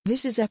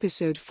This is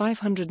episode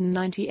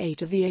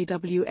 598 of the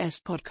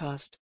AWS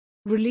podcast,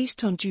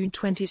 released on June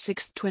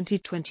 26,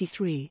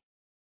 2023.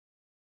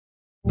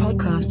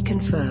 Podcast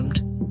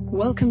confirmed.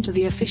 Welcome to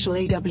the official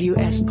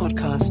AWS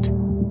podcast.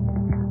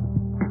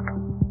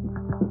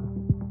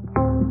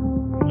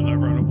 Hello,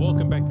 everyone, and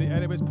welcome back to the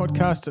AWS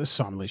podcast.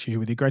 Simon Leach here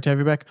with you. Great to have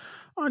you back.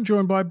 I'm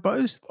joined by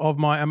both of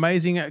my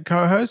amazing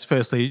co-hosts.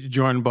 Firstly,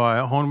 joined by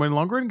Hornwyn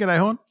Longren. G'day,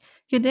 Horn.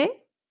 Good day.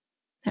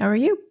 How are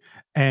you?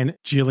 And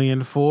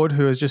Gillian Ford,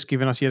 who has just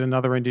given us yet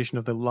another rendition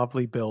of the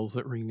lovely bells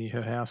that ring near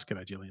her house.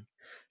 G'day, Gillian.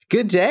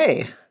 Good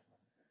day.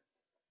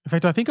 In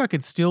fact, I think I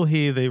could still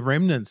hear the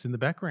remnants in the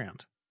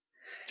background.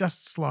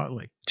 Just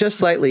slightly. Just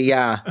slightly,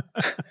 yeah.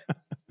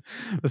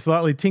 The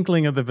slightly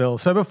tinkling of the bell.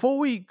 So before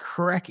we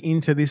crack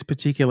into this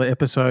particular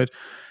episode,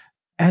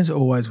 as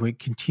always, we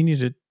continue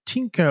to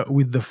tinker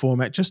with the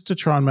format just to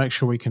try and make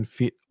sure we can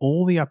fit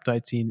all the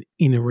updates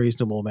in a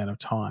reasonable amount of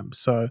time.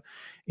 So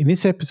in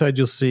this episode,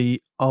 you'll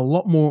see a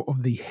lot more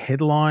of the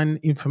headline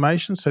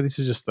information. So this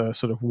is just the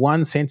sort of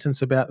one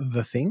sentence about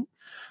the thing.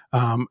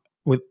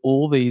 With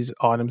all these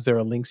items, there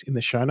are links in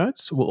the show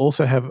notes. We'll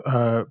also have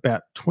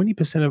about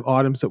 20% of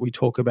items that we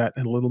talk about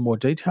in a little more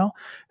detail,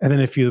 and then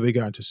a few that we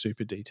go into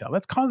super detail.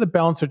 That's kind of the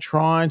balance we're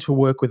trying to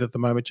work with at the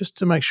moment, just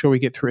to make sure we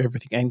get through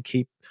everything and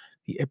keep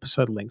the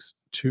episode links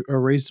to a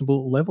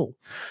reasonable level.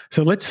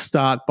 So let's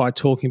start by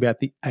talking about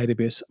the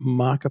AWS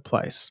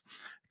Marketplace.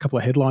 A couple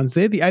of headlines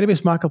there. The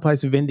AWS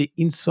Marketplace Vendor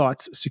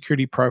Insights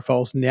Security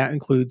Profiles now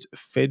includes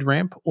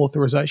FedRAMP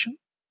authorization.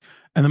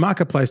 And the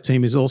Marketplace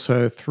team is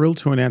also thrilled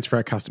to announce for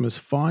our customers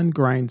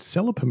fine-grained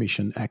seller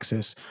permission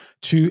access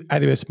to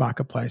AWS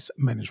Marketplace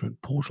Management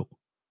Portal.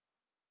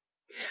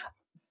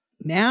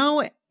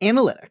 Now,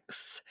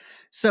 analytics.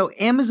 So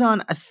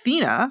Amazon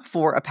Athena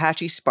for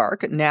Apache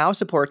Spark now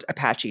supports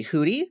Apache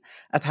Hudi,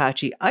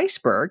 Apache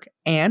Iceberg,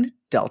 and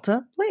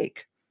Delta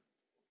Lake.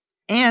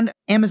 And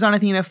Amazon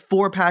Athena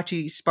for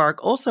Apache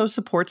Spark also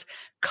supports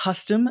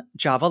custom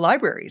Java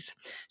libraries.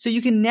 So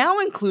you can now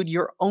include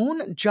your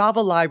own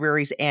Java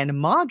libraries and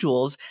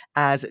modules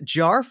as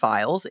jar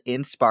files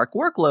in Spark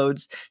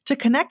workloads to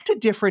connect to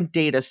different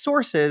data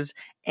sources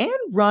and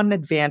run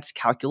advanced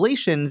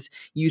calculations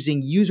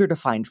using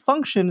user-defined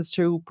functions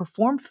to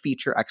perform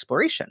feature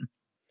exploration.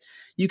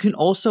 You can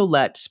also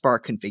let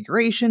Spark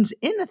configurations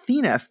in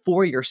Athena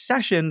for your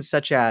sessions,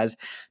 such as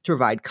to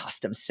provide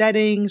custom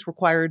settings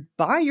required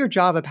by your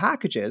Java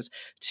packages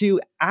to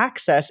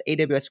access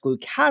AWS Glue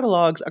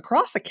catalogs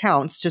across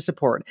accounts to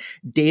support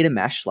data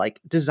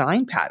mesh-like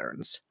design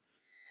patterns.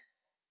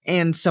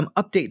 And some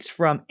updates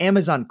from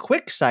Amazon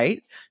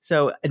QuickSight.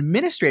 So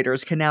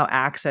administrators can now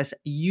access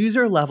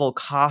user-level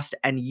cost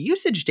and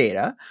usage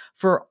data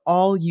for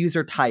all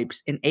user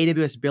types in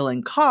AWS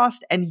billing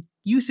cost and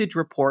usage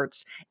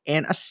reports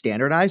in a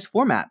standardized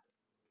format.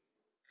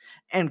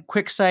 And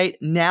QuickSight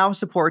now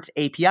supports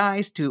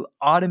APIs to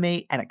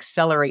automate and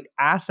accelerate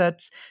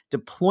assets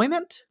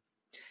deployment.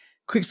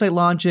 QuickSight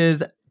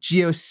launches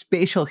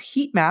geospatial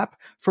heat map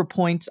for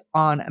points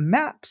on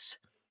maps.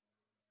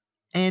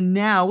 And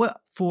now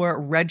for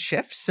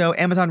Redshift. So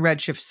Amazon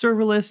Redshift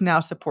Serverless now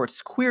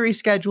supports query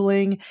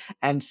scheduling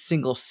and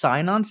single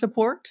sign-on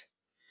support.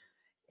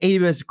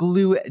 AWS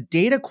Glue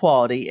data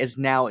quality is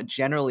now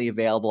generally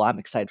available. I'm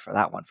excited for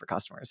that one for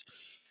customers.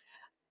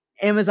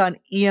 Amazon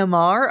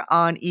EMR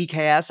on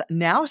EKS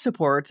now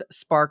supports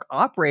Spark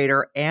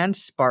Operator and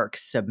Spark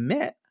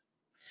Submit.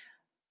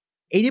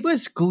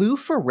 AWS Glue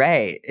for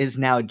Ray is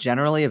now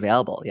generally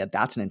available. Yeah,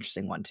 that's an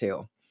interesting one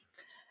too.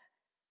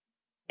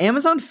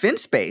 Amazon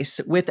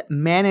FinSpace with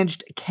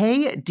managed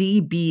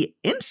KDB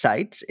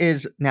Insights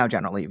is now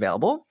generally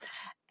available.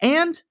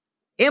 And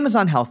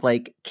Amazon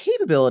HealthLake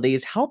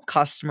capabilities help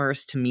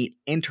customers to meet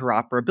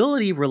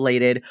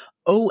interoperability-related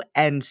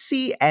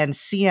ONC and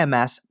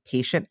CMS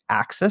patient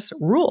access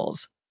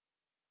rules.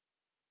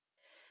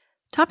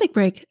 Topic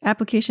break,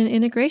 application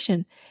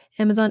integration.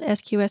 Amazon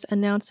SQS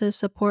announces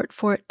support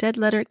for dead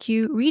letter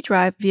queue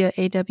redrive via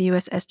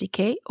AWS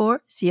SDK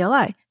or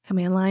CLI,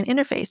 command line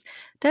interface.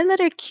 Dead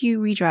letter queue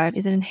redrive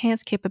is an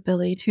enhanced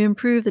capability to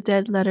improve the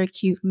dead letter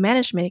queue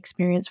management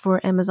experience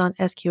for Amazon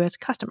SQS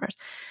customers.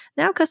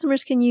 Now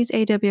customers can use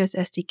AWS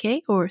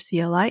SDK or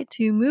CLI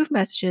to move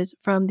messages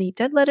from the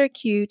dead letter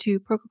queue to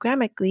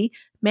programmatically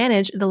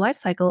manage the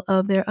lifecycle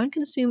of their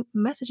unconsumed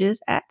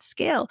messages at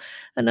scale.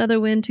 Another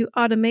win to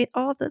automate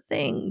all the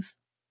things.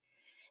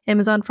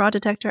 Amazon Fraud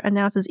Detector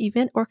announces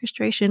event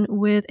orchestration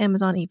with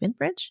Amazon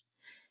EventBridge.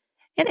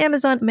 And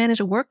Amazon Managed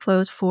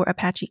Workflows for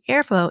Apache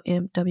Airflow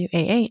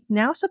MWAA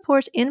now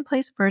supports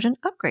in-place version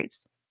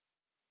upgrades.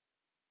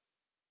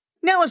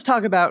 Now let's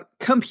talk about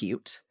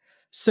compute.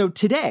 So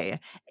today,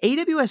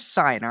 AWS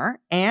Signer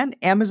and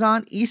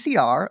Amazon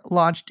ECR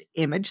launched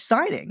image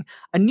signing,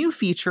 a new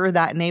feature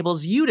that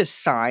enables you to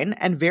sign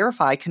and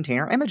verify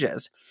container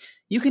images.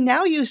 You can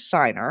now use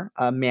Signer,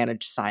 a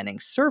managed signing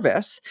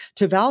service,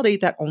 to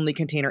validate that only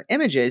container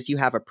images you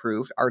have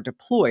approved are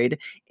deployed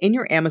in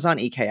your Amazon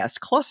EKS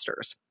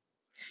clusters.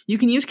 You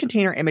can use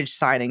container image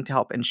signing to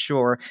help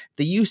ensure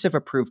the use of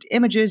approved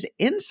images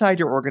inside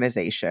your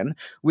organization,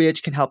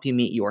 which can help you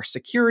meet your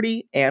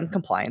security and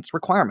compliance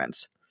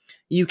requirements.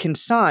 You can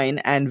sign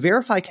and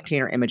verify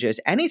container images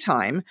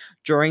anytime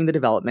during the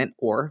development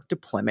or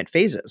deployment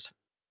phases.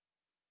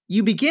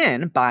 You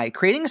begin by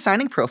creating a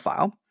signing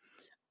profile,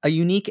 a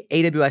unique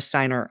AWS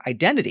Signer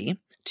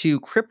identity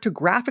to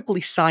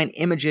cryptographically sign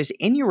images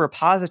in your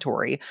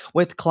repository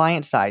with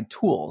client-side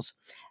tools.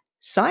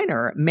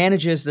 Signer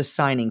manages the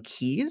signing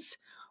keys,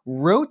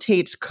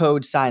 rotates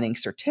code signing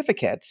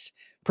certificates,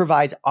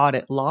 provides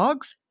audit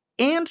logs,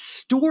 and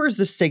stores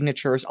the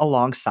signatures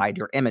alongside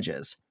your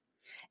images.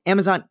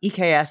 Amazon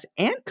EKS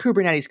and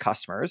Kubernetes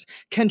customers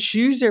can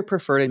choose their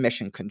preferred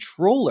admission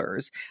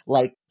controllers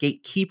like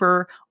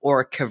Gatekeeper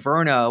or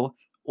Kyverno,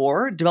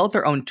 or develop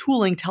their own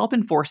tooling to help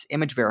enforce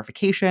image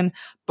verification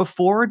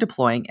before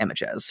deploying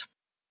images.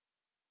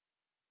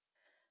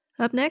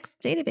 Up next,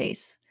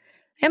 database.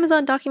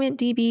 Amazon Document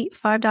DB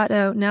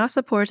 5.0 now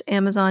supports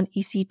Amazon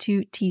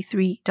EC2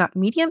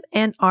 T3.medium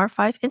and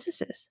R5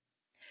 instances.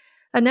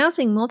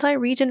 Announcing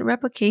multi-region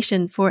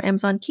replication for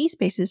Amazon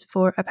Keyspaces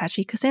for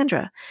Apache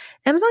Cassandra.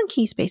 Amazon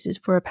Keyspaces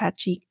for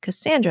Apache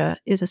Cassandra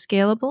is a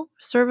scalable,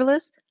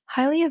 serverless,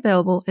 highly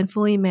available, and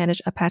fully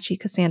managed Apache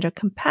Cassandra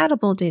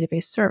compatible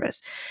database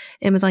service.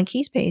 Amazon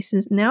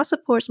Keyspaces now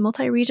supports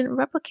multi-region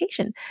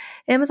replication.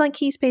 Amazon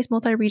Keyspace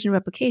multi-region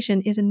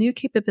replication is a new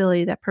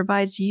capability that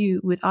provides you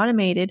with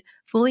automated,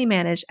 fully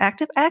managed,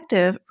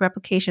 active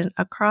replication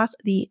across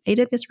the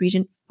AWS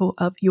region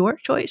of your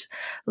choice.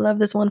 Love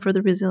this one for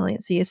the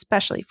resiliency,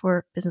 especially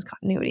for business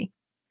continuity.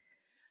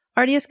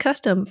 RDS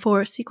Custom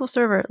for SQL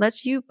Server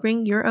lets you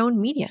bring your own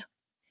media.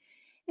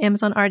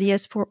 Amazon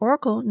RDS for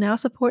Oracle now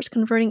supports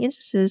converting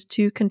instances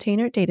to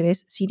container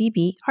database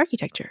CDB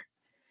architecture.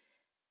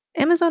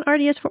 Amazon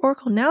RDS for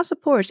Oracle now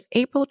supports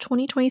April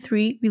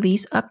 2023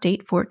 release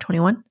update for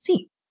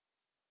 21C.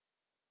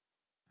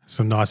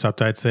 Some nice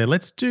updates there.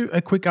 Let's do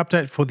a quick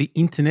update for the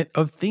Internet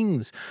of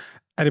Things.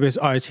 AWS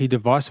IoT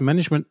Device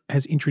Management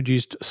has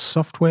introduced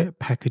Software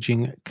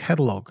Packaging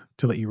Catalog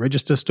to let you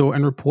register, store,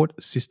 and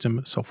report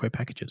system software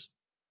packages.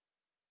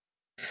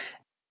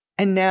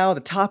 And now the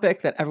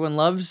topic that everyone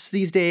loves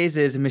these days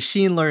is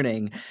machine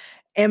learning.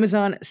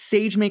 Amazon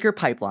SageMaker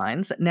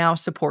Pipelines now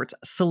supports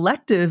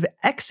selective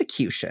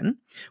execution,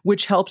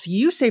 which helps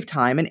you save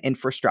time and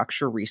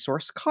infrastructure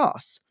resource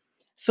costs.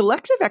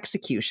 Selective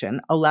execution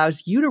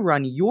allows you to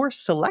run your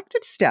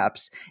selected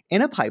steps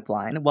in a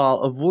pipeline while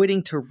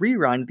avoiding to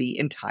rerun the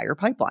entire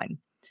pipeline.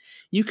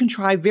 You can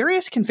try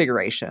various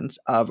configurations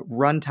of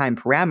runtime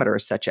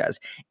parameters such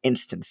as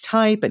instance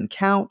type and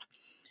count.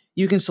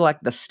 You can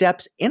select the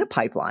steps in a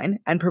pipeline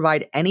and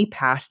provide any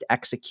past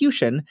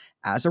execution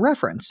as a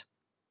reference.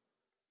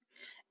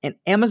 And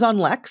Amazon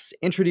Lex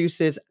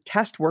introduces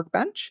Test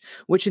Workbench,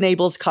 which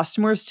enables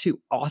customers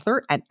to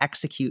author and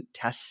execute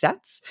test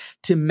sets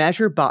to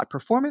measure bot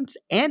performance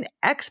and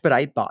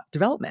expedite bot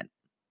development.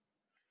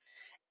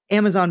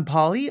 Amazon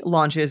Polly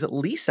launches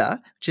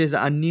Lisa, which is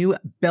a new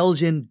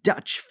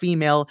Belgian-Dutch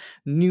female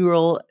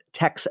neural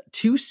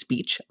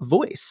text-to-speech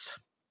voice.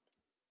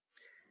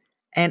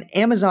 And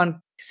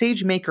Amazon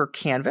SageMaker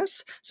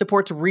Canvas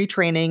supports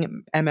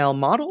retraining ML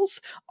models,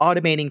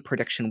 automating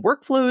prediction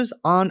workflows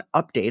on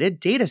updated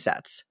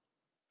datasets.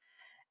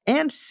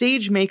 And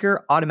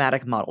SageMaker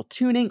Automatic Model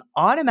Tuning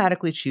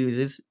automatically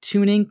chooses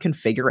tuning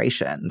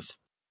configurations.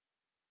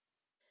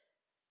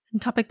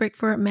 Topic break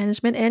for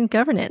management and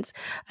governance.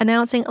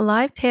 Announcing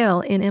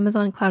Livetail in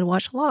Amazon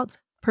CloudWatch Logs,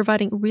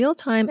 providing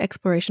real-time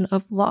exploration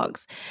of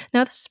logs.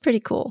 Now, this is pretty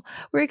cool.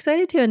 We're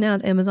excited to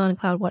announce Amazon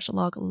CloudWatch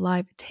Log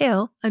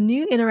Livetail, a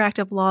new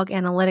interactive log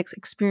analytics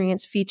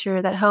experience feature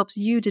that helps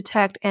you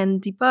detect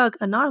and debug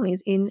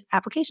anomalies in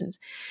applications.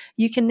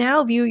 You can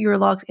now view your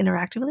logs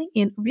interactively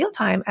in real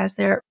time as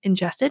they're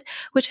ingested,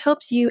 which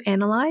helps you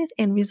analyze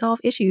and resolve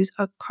issues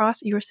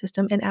across your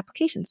system and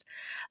applications.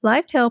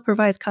 Livetail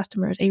provides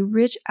customers a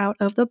rich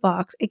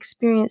out-of-the-box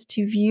experience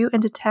to view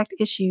and detect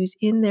issues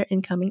in their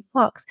incoming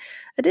logs.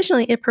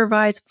 Additionally, it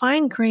provides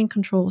fine-grained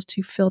controls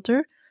to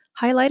filter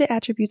highlighted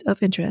attributes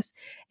of interest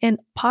and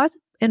pause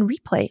and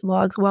replay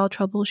logs while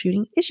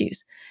troubleshooting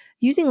issues.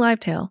 Using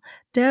Livetail,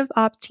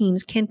 DevOps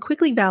teams can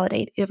quickly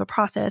validate if a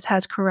process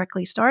has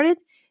correctly started,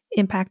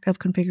 impact of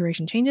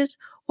configuration changes,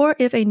 or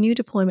if a new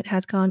deployment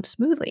has gone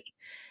smoothly.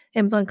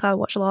 Amazon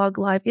CloudWatch Log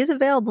Live is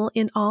available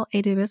in all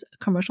AWS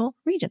commercial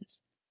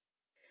regions.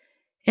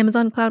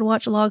 Amazon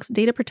CloudWatch Logs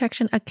data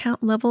protection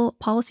account level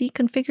policy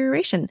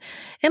configuration.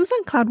 Amazon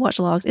CloudWatch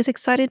Logs is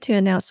excited to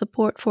announce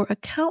support for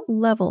account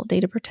level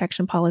data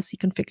protection policy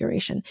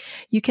configuration.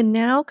 You can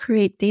now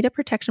create data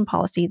protection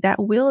policy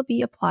that will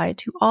be applied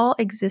to all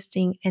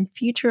existing and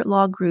future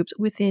log groups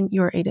within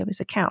your AWS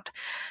account.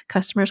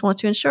 Customers want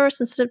to ensure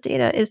sensitive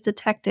data is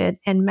detected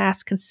and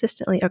masked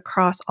consistently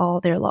across all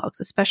their logs,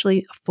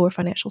 especially for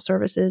financial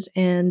services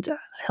and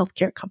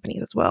healthcare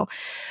companies as well.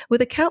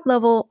 With account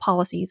level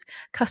policies,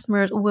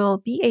 customers will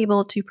be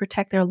able to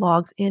protect their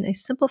logs in a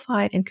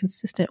simplified and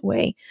consistent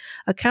way.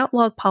 Account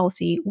log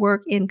policy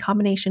work in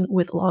combination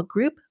with log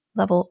group,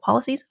 level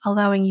policies,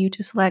 allowing you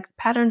to select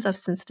patterns of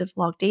sensitive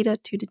log data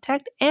to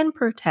detect and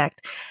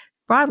protect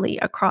broadly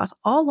across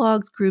all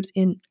logs groups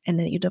in an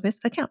AWS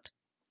account.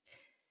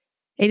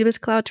 AWS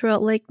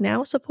CloudTrail Lake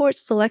now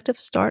supports selective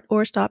start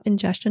or stop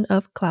ingestion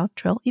of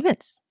CloudTrail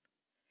events.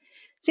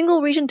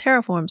 Single region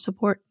Terraform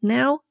support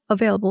now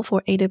available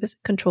for AWS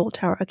Control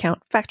Tower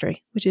Account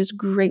Factory, which is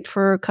great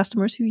for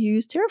customers who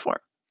use Terraform.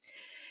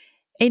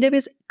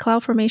 AWS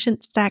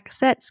CloudFormation Stack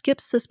Set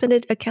skips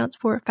suspended accounts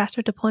for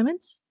faster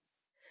deployments.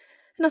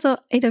 And also,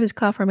 AWS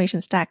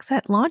CloudFormation Stack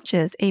Set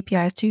launches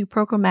APIs to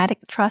programmatic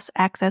trust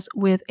access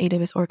with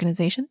AWS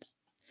organizations.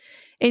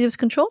 AWS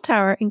Control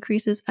Tower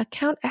increases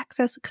account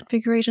access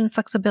configuration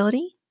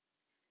flexibility.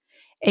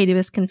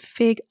 AWS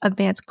Config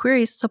Advanced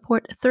Queries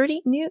support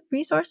 30 new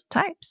resource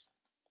types.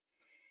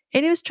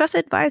 AWS Trust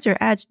Advisor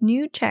adds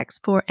new checks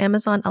for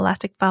Amazon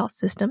Elastic File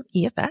System,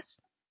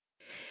 EFS.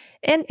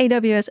 And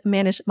AWS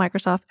Managed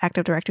Microsoft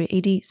Active Directory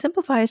AD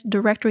simplifies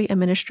directory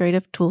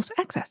administrative tools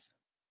access.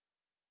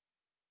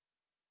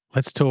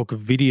 Let's talk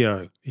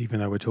video, even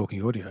though we're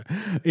talking audio,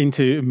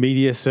 into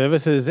media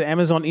services.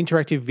 Amazon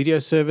Interactive Video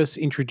Service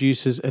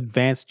introduces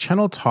advanced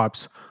channel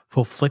types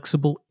for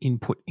flexible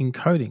input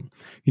encoding.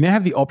 You now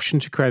have the option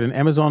to create an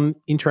Amazon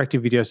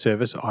Interactive Video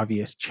Service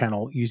IVS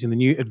channel using the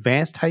new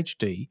Advanced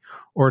HD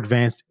or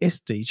Advanced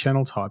SD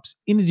channel types,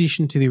 in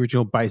addition to the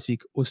original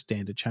basic or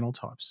standard channel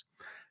types.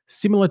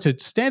 Similar to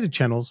standard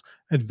channels,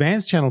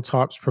 advanced channel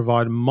types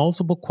provide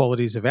multiple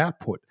qualities of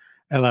output,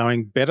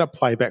 allowing better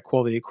playback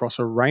quality across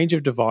a range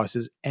of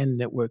devices and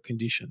network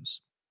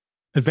conditions.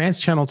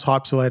 Advanced channel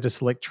types allow you to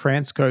select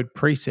transcode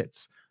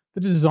presets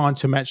that are designed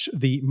to match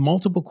the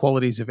multiple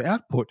qualities of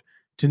output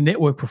to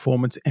network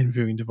performance and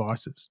viewing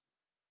devices.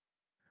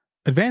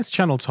 Advanced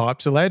channel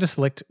types allow you to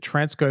select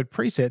transcode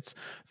presets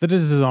that are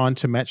designed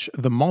to match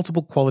the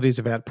multiple qualities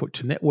of output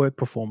to network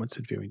performance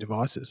and viewing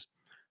devices.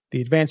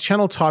 The advanced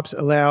channel types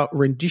allow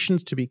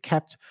renditions to be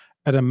capped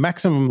at a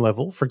maximum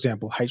level, for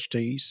example,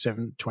 HD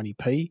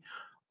 720p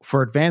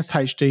for advanced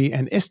HD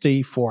and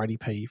SD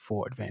 480p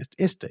for advanced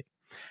SD.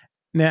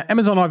 Now,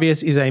 Amazon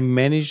IVS is a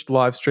managed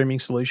live streaming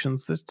solution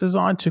that's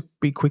designed to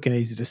be quick and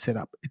easy to set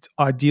up. It's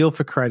ideal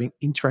for creating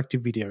interactive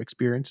video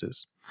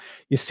experiences.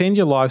 You send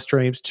your live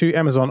streams to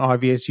Amazon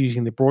IVS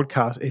using the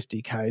broadcast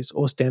SDKs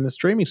or standard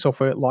streaming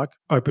software like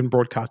Open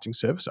Broadcasting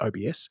Service,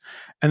 OBS,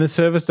 and the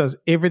service does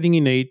everything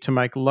you need to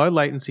make low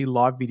latency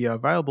live video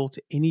available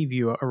to any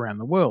viewer around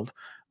the world,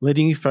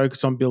 letting you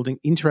focus on building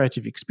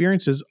interactive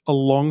experiences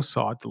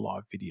alongside the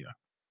live video.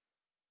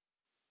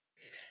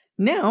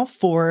 Now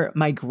for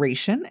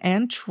migration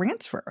and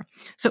transfer.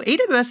 So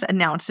AWS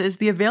announces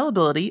the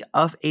availability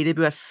of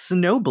AWS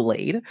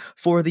Snowblade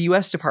for the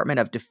U.S. Department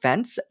of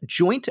Defense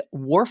Joint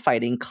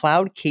Warfighting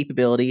Cloud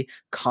Capability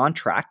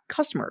Contract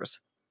customers.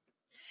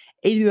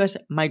 AWS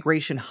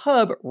Migration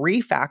Hub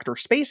Refactor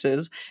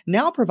Spaces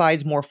now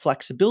provides more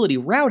flexibility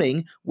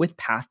routing with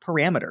path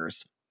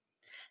parameters.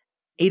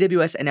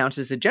 AWS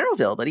announces the general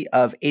availability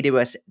of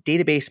AWS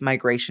Database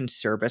Migration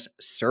Service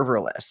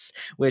Serverless,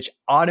 which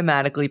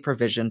automatically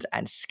provisions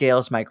and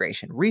scales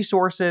migration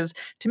resources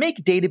to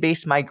make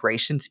database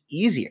migrations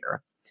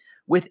easier.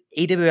 With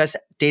AWS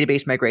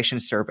Database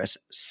Migration Service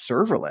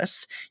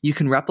Serverless, you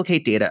can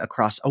replicate data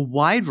across a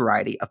wide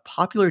variety of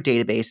popular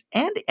database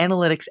and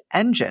analytics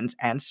engines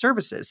and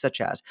services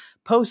such as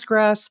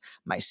Postgres,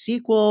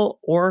 MySQL,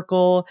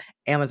 Oracle,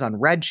 Amazon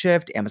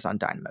Redshift, Amazon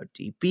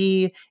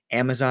DynamoDB,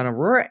 Amazon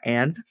Aurora,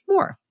 and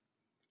more.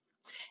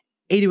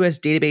 AWS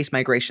Database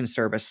Migration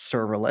Service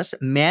Serverless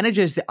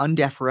manages the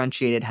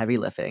undifferentiated heavy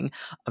lifting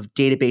of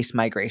database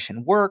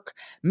migration work,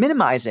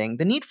 minimizing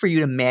the need for you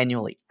to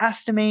manually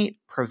estimate,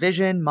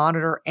 provision,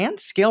 monitor, and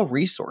scale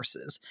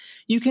resources.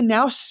 You can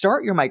now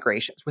start your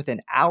migrations within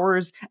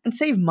hours and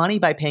save money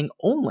by paying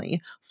only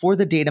for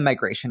the data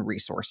migration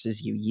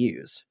resources you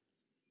use.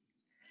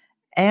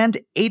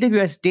 And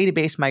AWS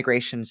Database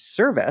Migration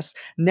Service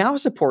now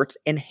supports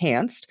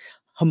enhanced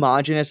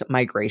homogeneous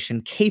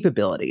migration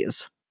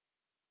capabilities.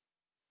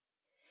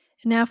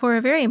 Now for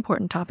a very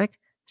important topic,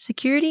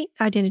 security,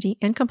 identity,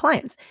 and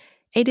compliance.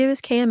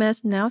 AWS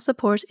KMS now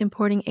supports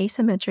importing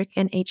asymmetric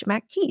and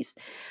HMAC keys.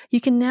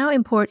 You can now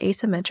import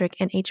asymmetric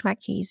and HMAC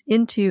keys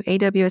into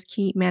AWS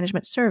Key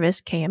Management Service,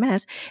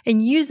 KMS,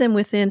 and use them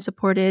within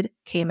supported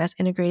KMS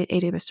integrated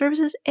AWS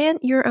services and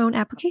your own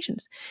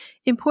applications.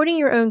 Importing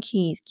your own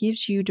keys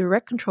gives you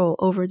direct control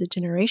over the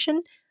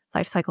generation,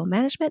 lifecycle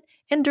management,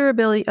 and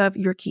durability of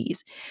your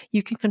keys.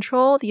 You can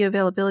control the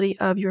availability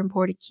of your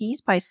imported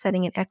keys by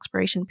setting an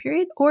expiration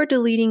period or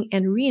deleting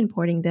and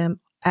re-importing them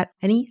at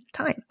any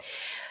time.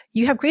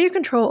 You have greater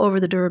control over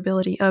the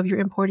durability of your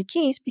imported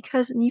keys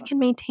because you can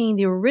maintain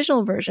the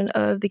original version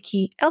of the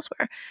key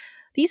elsewhere.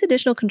 These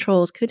additional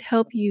controls could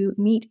help you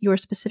meet your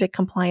specific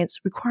compliance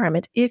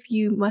requirement if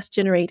you must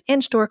generate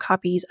and store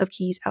copies of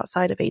keys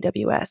outside of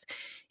AWS.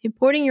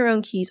 Importing your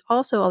own keys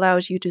also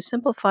allows you to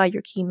simplify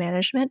your key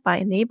management by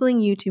enabling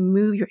you to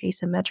move your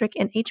asymmetric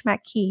and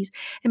HMAC keys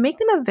and make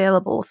them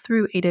available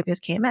through AWS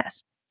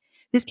KMS.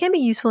 This can be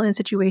useful in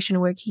situations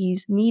where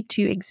keys need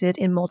to exist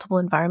in multiple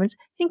environments,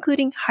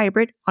 including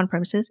hybrid,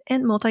 on-premises,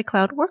 and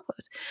multi-cloud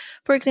workloads.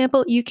 For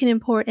example, you can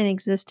import an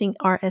existing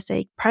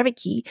RSA private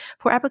key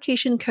for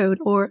application code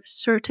or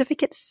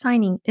certificate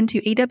signing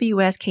into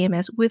AWS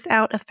KMS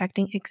without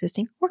affecting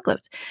existing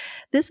workloads.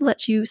 This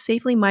lets you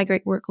safely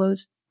migrate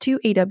workloads to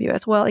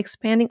AWS while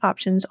expanding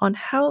options on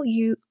how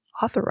you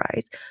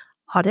authorize,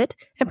 audit,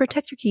 and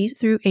protect your keys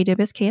through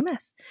AWS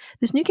KMS.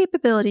 This new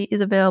capability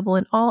is available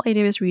in all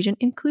AWS regions,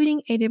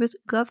 including AWS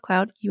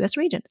GovCloud US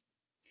regions.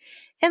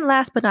 And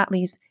last but not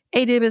least,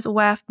 AWS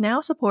WAF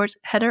now supports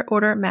header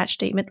order match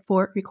statement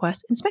for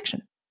request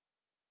inspection.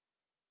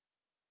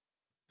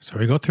 So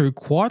we got through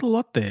quite a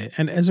lot there.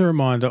 And as a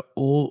reminder,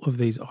 all of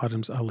these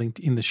items are linked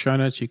in the show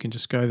notes. You can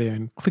just go there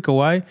and click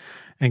away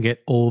and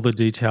get all the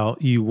detail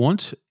you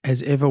want.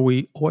 As ever,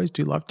 we always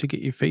do love to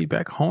get your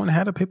feedback. Hon,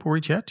 how do people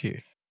reach out to you?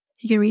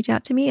 You can reach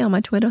out to me on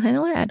my Twitter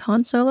handler at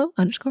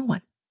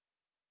HanSolo_1.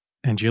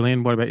 And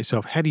Gillian, what about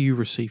yourself? How do you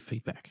receive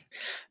feedback?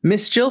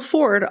 Miss Jill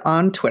Ford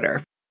on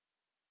Twitter.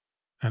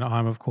 And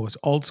I'm, of course,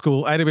 old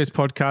school AWS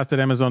podcast at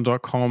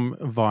amazon.com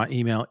via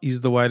email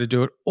is the way to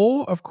do it.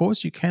 Or, of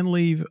course, you can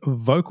leave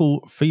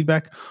vocal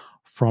feedback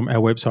from our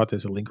website.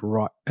 There's a link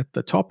right at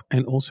the top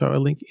and also a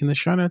link in the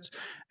show notes.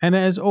 And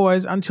as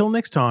always, until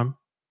next time,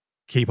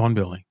 keep on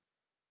building.